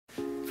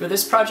For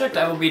this project,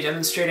 I will be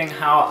demonstrating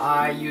how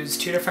I use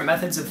two different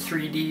methods of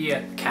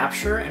 3D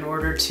capture in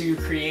order to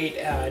create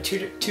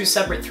two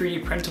separate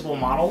 3D printable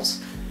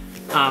models,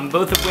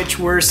 both of which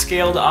were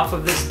scaled off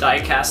of this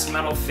die-cast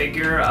metal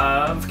figure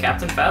of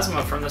Captain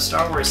Phasma from the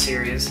Star Wars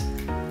series.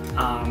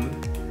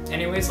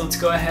 Anyways, let's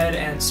go ahead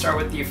and start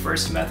with the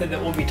first method that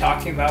we'll be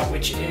talking about,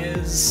 which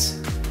is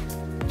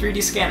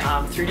 3D scan.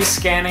 3D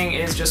scanning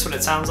is just what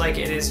it sounds like.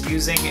 It is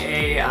using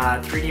a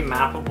 3D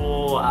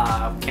mappable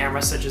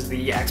camera such as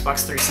the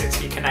Xbox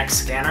 360 Kinect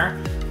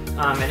scanner,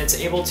 and it's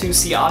able to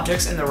see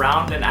objects in the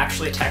round and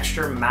actually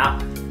texture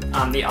map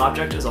the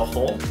object as a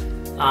whole.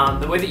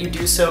 The way that you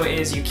do so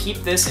is you keep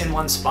this in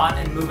one spot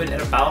and move it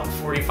at about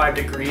 45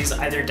 degrees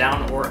either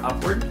down or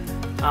upward,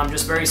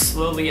 just very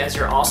slowly as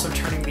you're also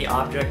turning the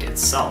object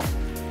itself.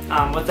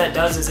 What that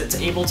does is it's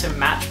able to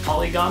match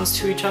polygons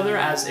to each other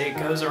as it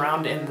goes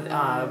around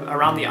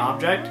around the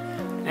object,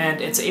 and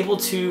it's able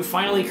to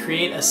finally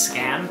create a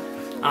scan.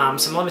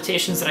 Some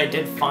limitations that I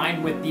did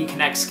find with the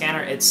Kinect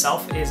scanner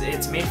itself is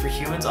it's made for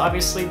humans,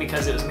 obviously,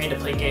 because it was made to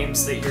play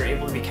games that you're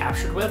able to be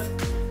captured with.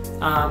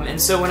 And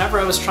so whenever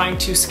I was trying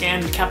to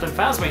scan Captain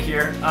Phasma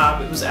here,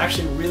 it was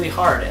actually really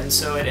hard, and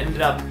so it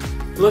ended up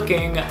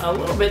looking a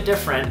little bit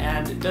different,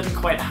 and it doesn't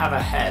quite have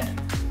a head,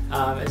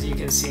 as you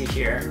can see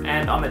here,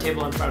 and on the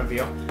table in front of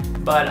you.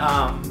 But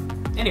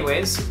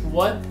anyways,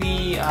 what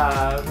the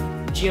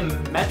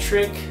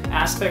geometric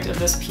aspect of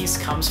this piece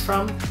comes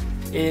from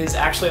is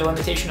actually a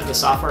limitation of the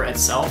software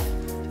itself.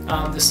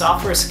 The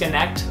software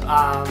Kinect,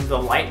 the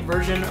light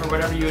version, or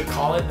whatever you would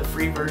call it, the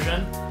free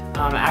version,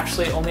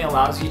 actually only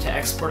allows you to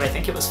export, I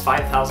think it was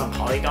 5,000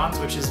 polygons,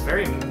 which is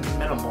very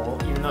minimal,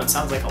 even though it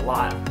sounds like a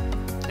lot.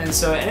 And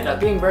so it ended up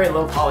being very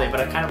low poly, but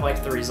I kind of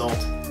liked the result.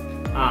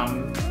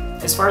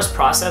 As far as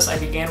process, I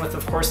began with,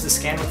 of course, the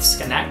scan with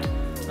Kinect.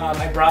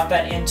 I brought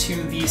that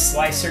into the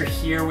slicer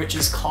here, which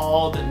is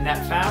called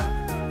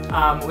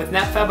NetFab. With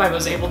NetFab, I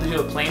was able to do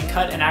a plane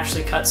cut and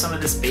actually cut some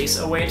of this base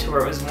away to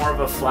where it was more of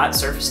a flat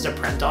surface to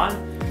print on.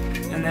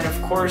 And then,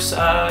 of course,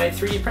 I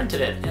 3D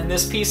printed it. And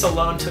this piece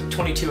alone took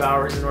 22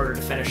 hours in order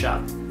to finish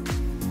up.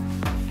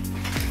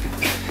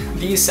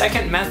 The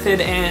second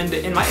method, and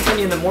in my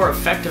opinion the more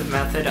effective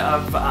method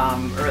of,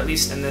 or at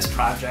least in this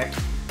project,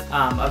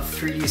 of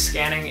 3D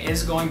scanning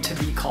is going to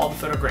be called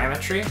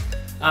photogrammetry.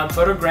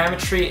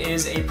 Photogrammetry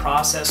is a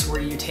process where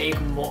you take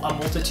a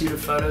multitude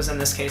of photos. In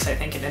this case, I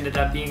think it ended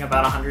up being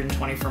about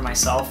 120 for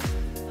myself,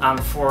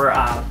 for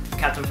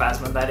Captain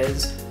Phasma, that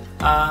is.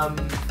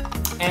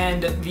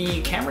 And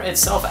the camera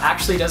itself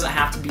actually doesn't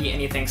have to be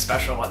anything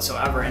special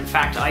whatsoever. In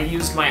fact, I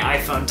used my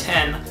iPhone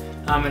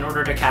 10 in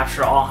order to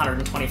capture all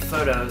 120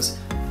 photos.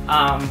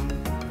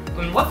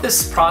 And what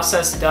this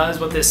process does,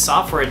 what this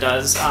software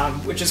does,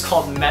 which is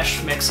called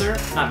Mesh Mixer,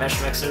 not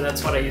Mesh Mixer,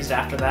 that's what I used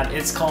after that,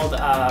 it's called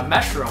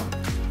Meshroom.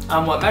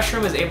 What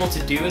Meshroom is able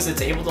to do is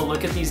it's able to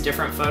look at these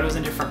different photos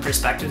and different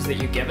perspectives that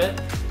you give it,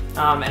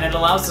 and it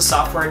allows the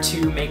software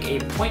to make a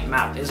point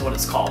map, is what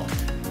it's called.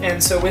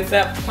 And so with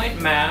that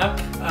point map,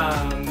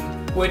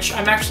 which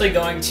I'm actually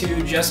going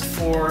to, just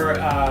for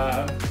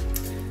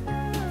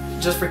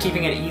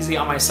keeping it easy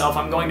on myself,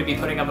 I'm going to be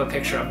putting up a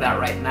picture of that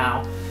right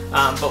now.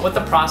 But what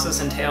the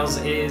process entails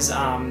is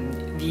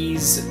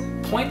these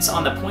points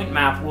on the point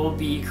map will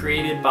be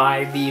created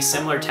by the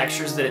similar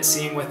textures that it's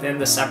seeing within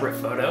the separate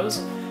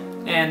photos.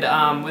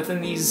 And within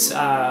these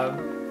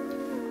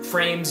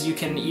frames, you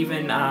can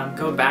even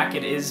go back.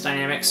 It is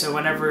dynamic, so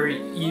whenever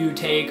you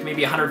take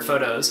maybe 100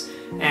 photos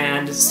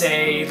and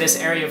say this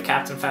area of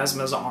Captain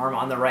Phasma's arm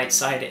on the right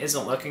side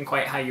isn't looking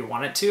quite how you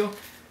want it to,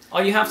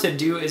 all you have to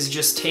do is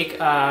just take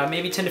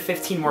maybe 10 to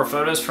 15 more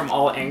photos from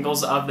all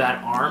angles of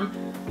that arm,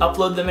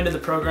 upload them into the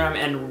program,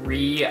 and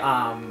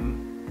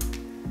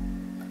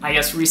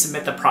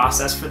resubmit the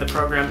process for the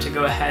program to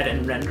go ahead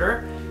and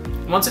render.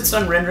 Once it's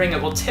done rendering,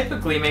 it will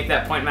typically make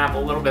that point map a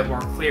little bit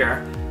more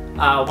clear.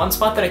 One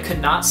spot that I could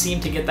not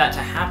seem to get that to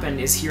happen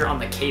is here on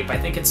the cape. I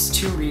think it's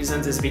two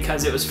reasons, is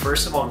because it was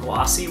first of all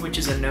glossy, which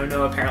is a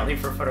no-no apparently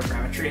for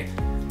photogrammetry,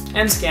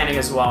 and scanning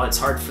as well. It's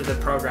hard for the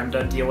program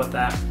to deal with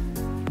that.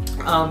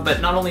 But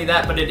not only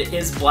that, but it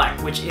is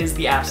black, which is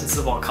the absence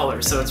of all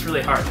colors, so it's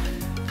really hard.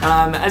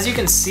 As you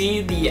can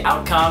see, the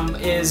outcome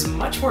is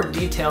much more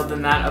detailed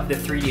than that of the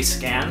 3D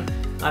scan.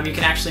 You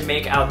can actually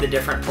make out the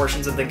different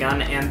portions of the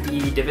gun and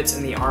the divots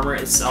in the armor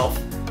itself.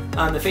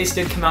 The face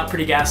did come out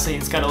pretty ghastly.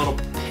 It's got a little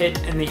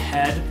pit in the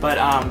head, but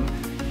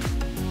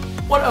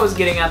what I was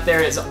getting at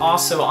there is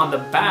also on the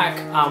back,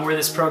 where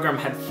this program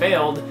had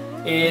failed,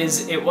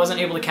 is it wasn't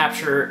able to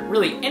capture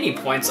really any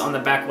points on the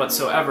back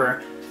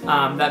whatsoever.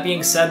 That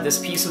being said, this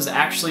piece was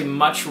actually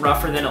much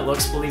rougher than it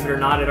looks, believe it or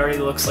not. It already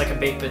looks like a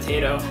baked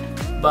potato.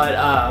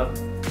 But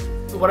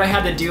what I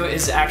had to do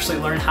is actually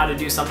learn how to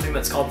do something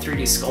that's called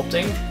 3D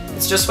sculpting.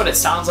 It's just what it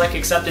sounds like,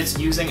 except it's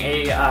using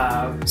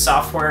a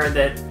software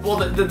that, well,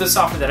 the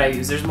software that I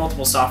use, there's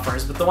multiple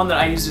softwares, but the one that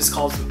I use is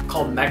called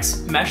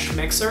Mesh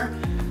Mixer.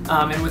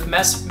 And with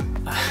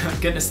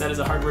goodness, that is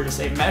a hard word to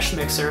say, Mesh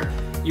Mixer,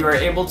 you are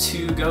able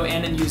to go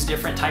in and use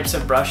different types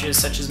of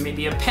brushes, such as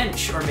maybe a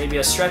pinch, or maybe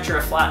a stretch or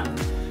a flatten.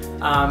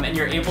 and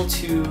you're able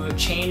to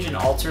change and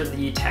alter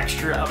the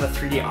texture of a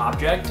 3D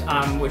object,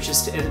 which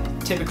is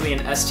typically in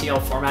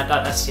STL format,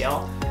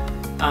 .stl,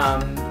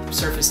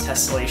 surface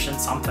tessellation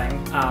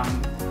something.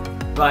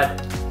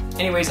 But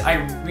anyways, I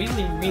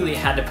really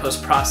had to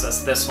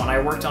post-process this one. I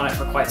worked on it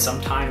for quite some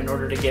time in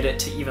order to get it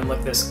to even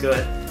look this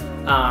good.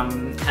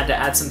 Had to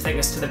add some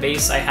thickness to the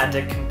base. I had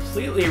to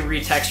completely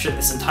retexture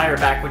this entire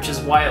back, which is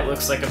why it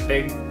looks like a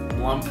big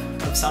lump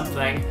of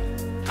something.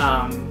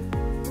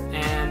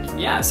 And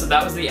yeah, so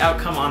that was the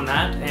outcome on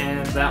that,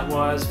 and that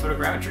was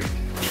photogrammetry.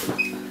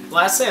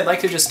 Lastly, I'd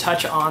like to just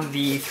touch on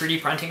the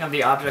 3D printing of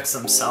the objects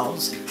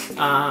themselves.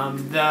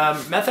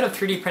 The method of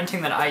 3D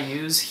printing that I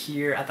use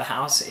here at the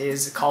house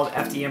is called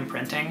FDM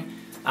printing.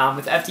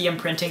 With FDM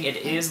printing, it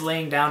is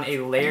laying down a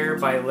layer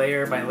by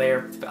layer by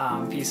layer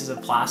pieces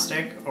of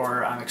plastic,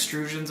 or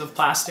extrusions of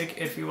plastic,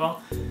 if you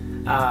will.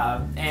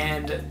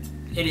 And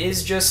it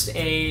is just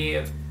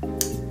a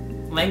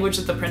language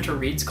that the printer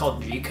reads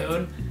called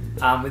G-code.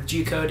 With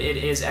G-code, it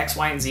is X,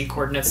 Y, and Z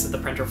coordinates that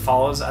the printer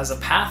follows as a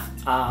path.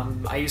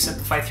 I use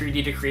Simplify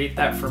 3D to create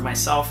that for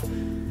myself.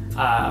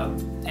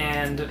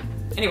 And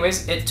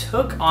anyways, it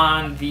took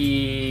on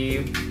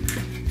the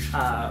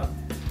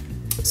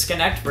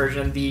Scanect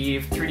version,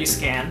 the 3D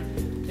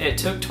scan, it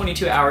took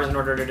 22 hours in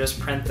order to just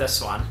print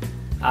this one.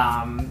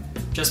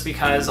 Just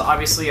because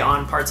obviously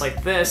on parts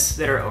like this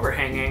that are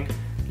overhanging,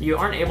 you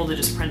aren't able to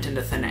just print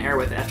into thin air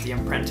with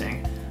FDM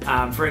printing.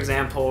 For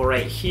example,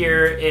 right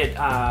here, it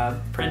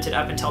printed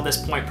up until this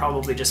point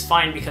probably just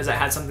fine because it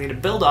had something to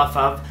build off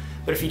of,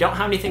 but if you don't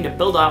have anything to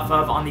build off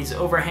of on these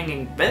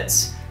overhanging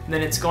bits,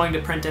 then it's going to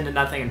print into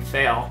nothing and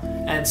fail.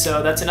 And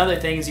so that's another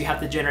thing, is you have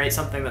to generate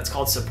something that's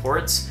called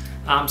supports.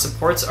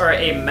 Supports are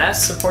a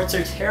mess. Supports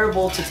are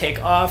terrible to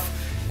take off,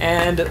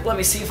 and let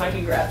me see if I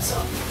can grab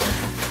some.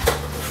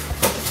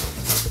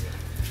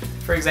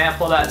 For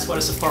example, that's what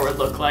a support would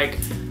look like.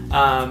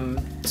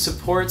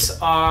 Supports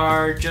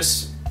are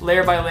just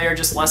layer by layer,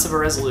 just less of a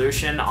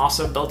resolution,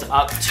 also built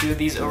up to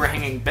these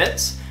overhanging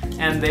bits,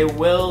 and they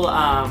will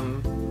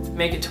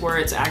make it to where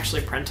it's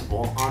actually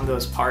printable on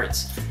those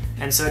parts.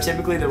 And so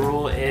typically the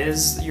rule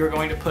is you're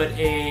going to put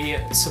a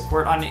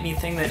support on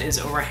anything that is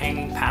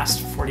overhanging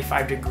past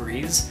 45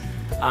 degrees.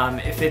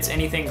 If it's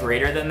anything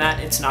greater than that,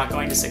 it's not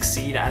going to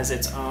succeed as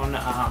its own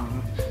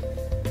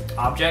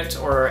object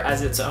or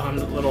as its own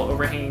little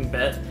overhanging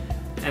bit.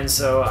 And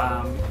so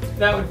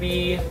that would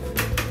be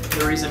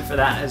the reason for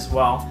that as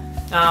well.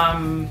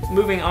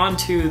 Moving on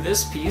to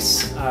this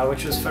piece,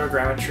 which was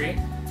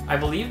photogrammetry. I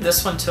believe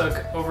this one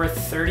took over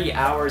 30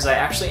 hours. I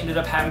actually ended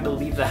up having to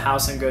leave the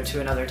house and go to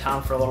another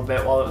town for a little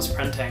bit while it was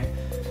printing.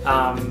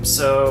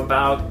 So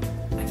about,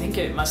 I think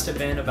it must have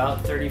been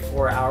about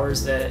 34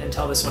 hours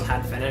until this one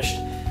had finished.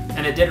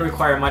 And it did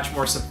require much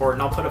more support,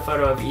 and I'll put a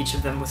photo of each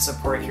of them with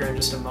support here in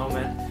just a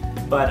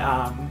moment.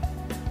 But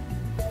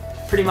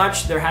pretty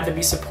much there had to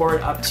be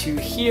support up to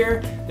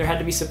here, there had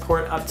to be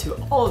support up to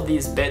all of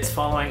these bits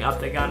following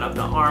up the gun, up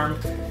the arm,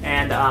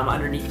 and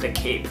underneath the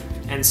cape.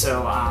 And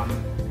so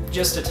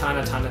just a ton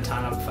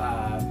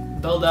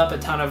of build up, a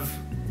ton of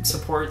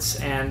supports,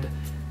 and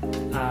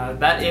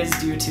that is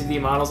due to the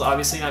models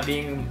obviously not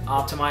being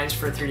optimized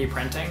for 3D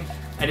printing.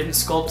 I didn't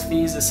sculpt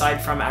these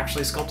aside from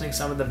actually sculpting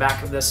some of the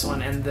back of this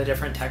one and the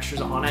different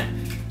textures on it.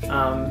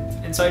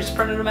 And so I just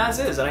printed them as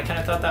is, and I kind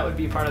of thought that would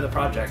be part of the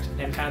project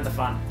and kind of the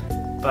fun.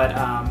 But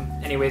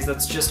anyways,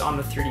 that's just on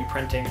the 3D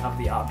printing of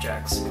the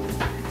objects.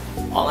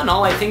 All in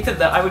all, I think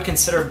that I would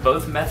consider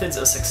both methods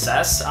a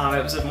success.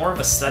 It was more of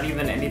a study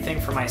than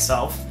anything for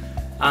myself.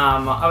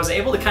 I was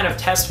able to kind of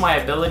test my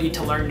ability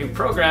to learn new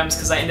programs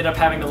because I ended up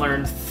having to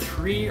learn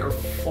 3 or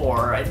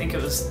 4. I think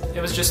it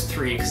was just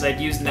 3 because I'd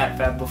used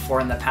NetFab before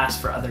in the past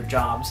for other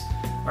jobs,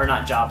 or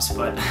not jobs,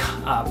 but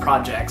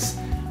projects.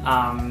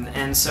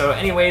 And so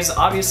anyways,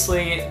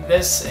 obviously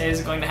this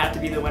is going to have to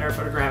be the winner of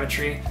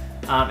photogrammetry.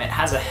 It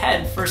has a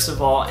head, first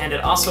of all, and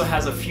it also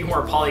has a few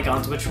more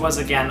polygons, which was,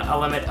 again, a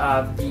limit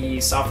of the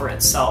software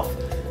itself.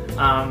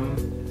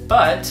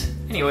 But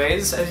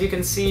anyways, as you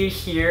can see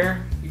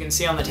here, you can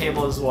see on the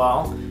table as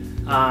well,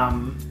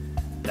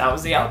 that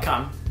was the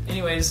outcome.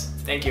 Anyways,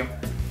 thank you.